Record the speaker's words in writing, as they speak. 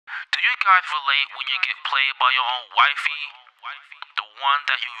you guys relate when you get played by your own wifey? The one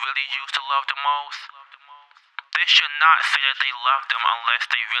that you really used to love the most? They should not say that they love them unless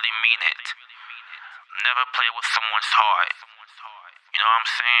they really mean it. Never play with someone's heart. You know what I'm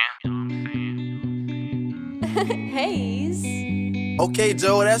saying? Haze. Okay,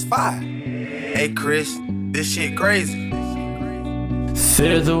 Joe, that's fine. Hey, Chris, this shit crazy.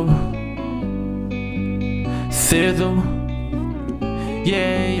 Sizzle,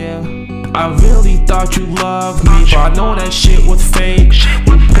 yeah. I really thought you loved me, but I know that shit was fake.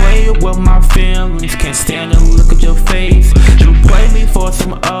 You play with my feelings, can't stand to look at your face. You play me for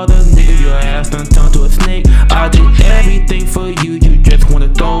some other nigga, your ass done turned to a snake. I did everything for you, you just wanna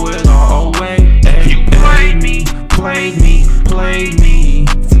throw it all away. You played me.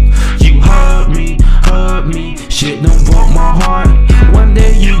 You hurt me, shit done broke my heart. One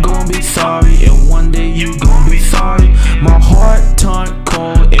day you gon' be sorry, and one day you gon' be sorry. My heart turned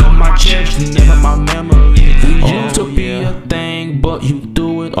cold, and my chest never my memory. We used to be a thing, but you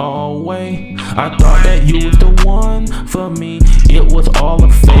threw it all away. I thought that you was the one for me, it was all a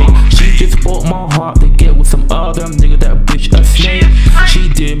fake. She just broke my heart to get with some other nigga, that bitch a snake. She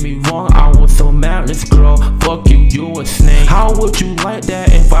did me wrong, I was so mad, this girl, fuck you, you a snake. How would you like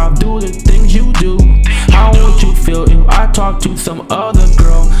that if I do the things you do? How would you feel if I talked to some other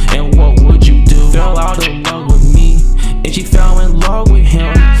girl, and what would you do? Fell out of love with me, and she fell in love with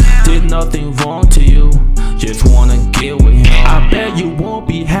him. Did nothing wrong to you, just wanna get with him. I bet you won't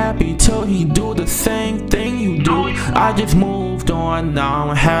be happy till he do the same thing you do. I just moved on, now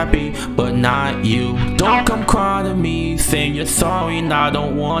I'm happy, but not you. Don't come crying to me, saying you're sorry, and I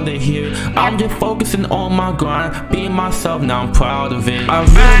don't wanna hear it. I'm just focusing on my grind, being myself, now I'm proud of it. I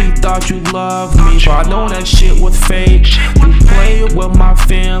really thought you loved me, but I know that shit was fake. You play with my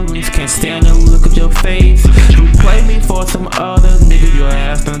feelings, can't stand to look at your face. You play me for some other nigga, your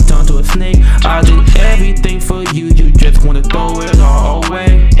ass done turned to a snake. I did everything for you, you just wanna throw it all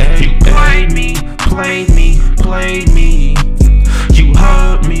away. You played me. You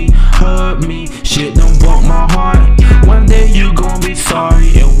hurt me, shit done broke my heart. One day you gon' be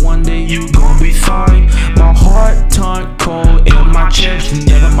sorry, and one day you gon' be sorry. My heart turned cold, and my chest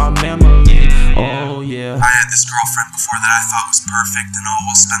never my memory. Oh yeah. I had this girlfriend before that I thought was perfect, and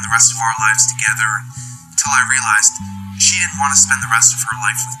we'll spend the rest of our lives together, until I realized she didn't want to spend the rest of her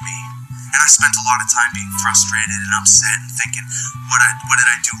life with me. And I spent a lot of time being frustrated and upset and thinking, what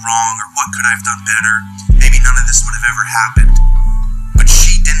did I do wrong, or what could I have done better? Maybe none of this would have ever happened. But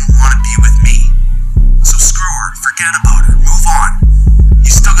she didn't want to be with me. So screw her, forget about her, move on.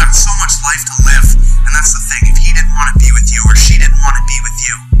 You still got so much life to live, and that's the thing. If he didn't want to be with you, or she didn't want to be with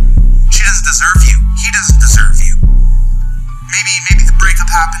you, she doesn't deserve you, he doesn't deserve you. Maybe the breakup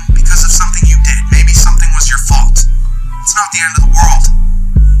happened because of something you did. Maybe something was your fault. It's not the end of the world.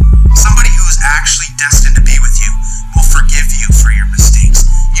 Somebody who is actually destined to be with you will forgive you for your mistakes.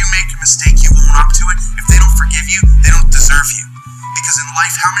 You make a mistake, you own up to it. If they don't forgive you, they don't deserve you. Because in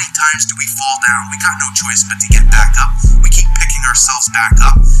life, how many times do we fall down? We got no choice but to get back up. We keep picking ourselves back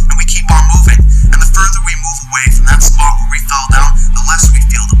up, and we keep on moving. And the further we move away from that spot where we fell down, the less we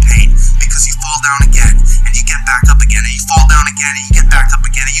feel the pain. Because you fall down again, and you get back up again, and you fall down again, and you get back up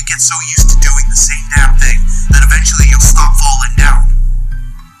again, and you get so used to doing the same damn thing that eventually you'll stop falling down.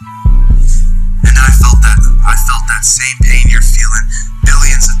 And I felt that same pain you're feeling.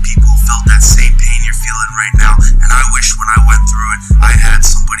 Billions of people felt that same pain you're feeling right now. And I wish when I went through it, I had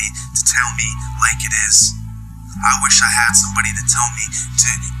somebody to tell me like it is. I wish I had somebody to tell me to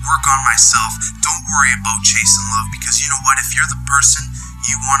work on myself. Don't worry about chasing love, because you know what? If you're the person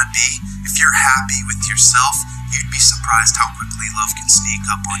you want to be, if you're happy with yourself, you'd be surprised how quickly love can sneak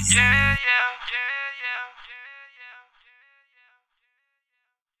up on you. Yeah.